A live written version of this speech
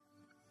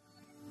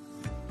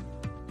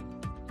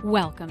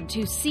Welcome to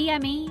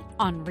CME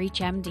on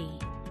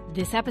ReachMD.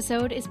 This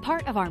episode is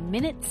part of our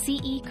Minute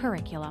CE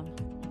curriculum.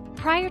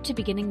 Prior to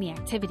beginning the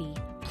activity,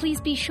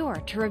 please be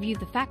sure to review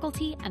the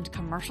faculty and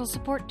commercial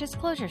support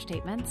disclosure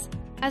statements,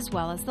 as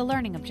well as the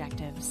learning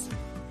objectives.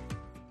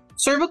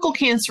 Cervical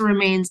cancer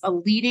remains a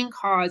leading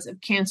cause of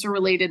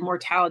cancer-related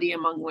mortality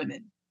among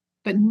women,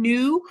 but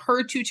new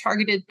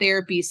HER2-targeted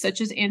therapies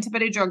such as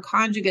antibody-drug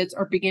conjugates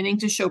are beginning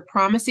to show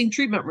promising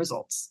treatment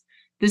results.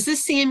 This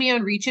is CME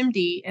on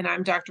ReachMD, and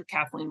I'm Dr.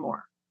 Kathleen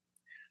Moore.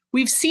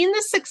 We've seen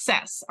the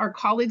success our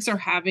colleagues are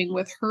having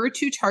with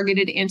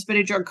HER2-targeted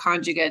antibody-drug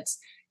conjugates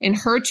in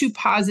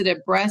HER2-positive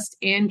breast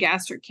and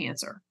gastric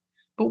cancer.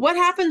 But what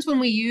happens when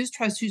we use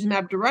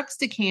trastuzumab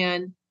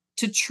deruxtecan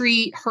to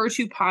treat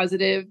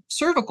HER2-positive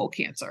cervical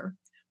cancer?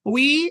 Well,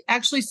 we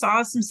actually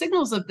saw some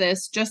signals of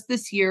this just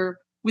this year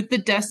with the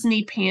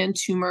Destiny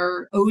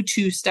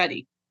Pan-Tumor-02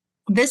 study.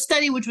 This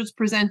study, which was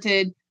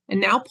presented and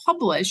now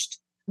published,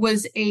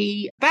 was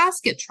a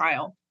basket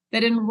trial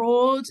that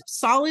enrolled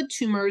solid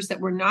tumors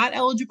that were not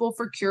eligible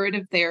for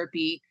curative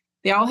therapy.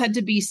 They all had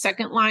to be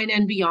second line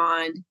and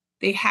beyond.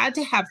 They had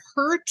to have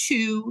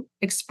HER2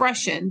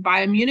 expression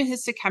by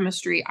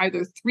immunohistochemistry,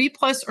 either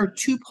 3+ or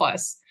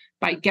 2+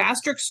 by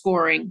gastric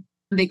scoring.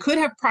 They could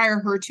have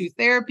prior HER2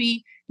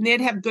 therapy, and they'd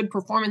have good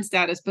performance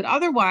status, but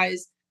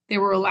otherwise they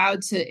were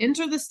allowed to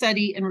enter the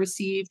study and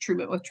receive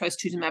treatment with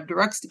trastuzumab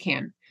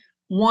deruxtecan.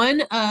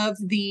 One of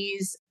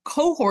these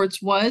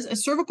cohorts was a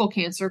cervical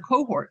cancer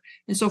cohort.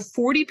 And so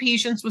 40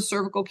 patients with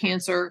cervical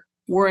cancer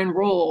were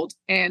enrolled,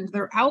 and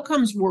their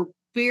outcomes were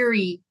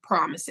very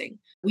promising.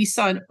 We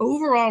saw an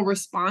overall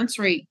response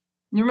rate.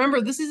 And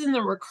remember, this is in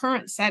the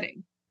recurrent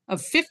setting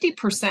of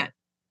 50%,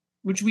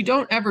 which we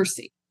don't ever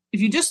see. If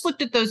you just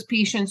looked at those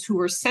patients who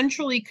were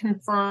centrally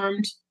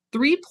confirmed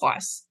 3+,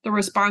 the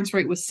response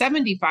rate was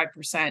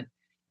 75%,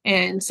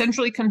 and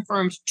centrally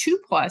confirmed 2+,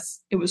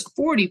 it was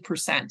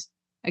 40%.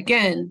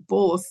 Again,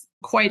 both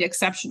quite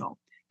exceptional.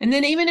 And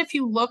then even if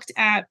you looked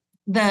at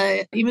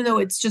even though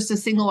it's just a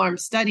single arm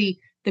study,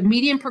 the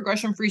median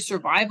progression-free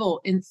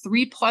survival in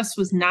 3+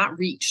 was not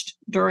reached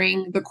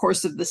during the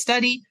course of the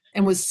study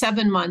and was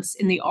 7 months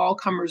in the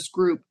all-comers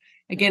group.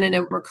 Again, in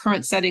a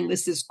recurrent setting,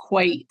 this is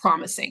quite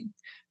promising.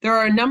 There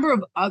are a number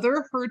of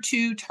other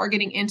HER2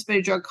 targeting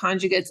antibody-drug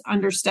conjugates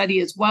under study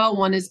as well.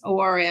 One is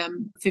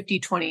ORM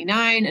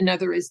 5029,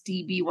 another is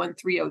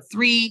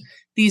DB1303.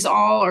 These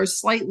all are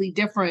slightly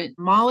different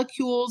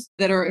molecules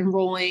that are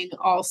enrolling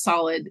all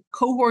solid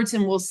cohorts,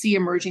 and we'll see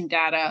emerging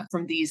data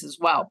from these as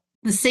well.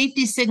 The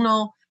safety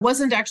signal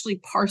wasn't actually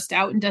parsed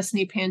out in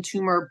Destiny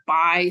Pan-Tumor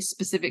by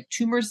specific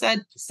tumor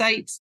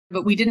sites,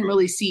 but we didn't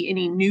really see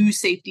any new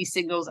safety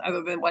signals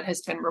other than what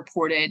has been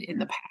reported in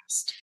the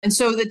past. And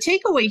so the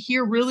takeaway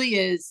here really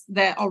is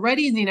that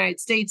already in the United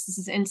States, this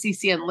is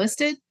NCCN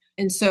listed.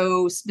 And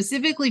so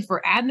specifically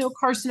for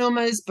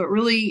adenocarcinomas, but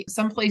really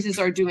some places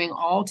are doing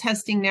all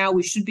testing now.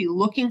 We should be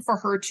looking for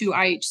HER2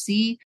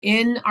 IHC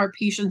in our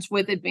patients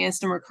with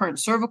advanced and recurrent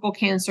cervical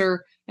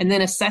cancer, and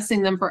then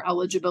assessing them for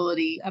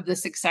eligibility of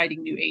this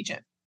exciting new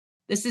agent.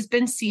 This has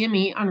been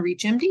CME on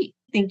ReachMD.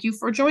 Thank you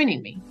for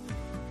joining me.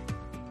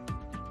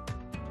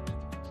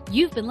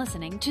 You've been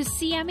listening to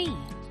CME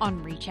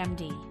on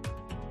ReachMD.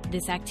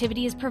 This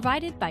activity is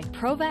provided by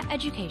Prova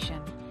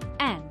Education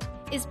and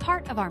is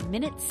part of our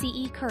Minute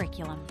CE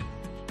curriculum.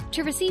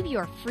 To receive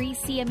your free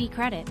CME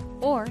credit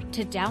or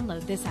to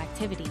download this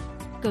activity,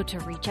 go to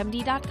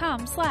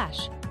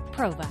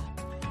reachmd.com/Prova.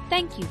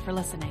 Thank you for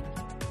listening.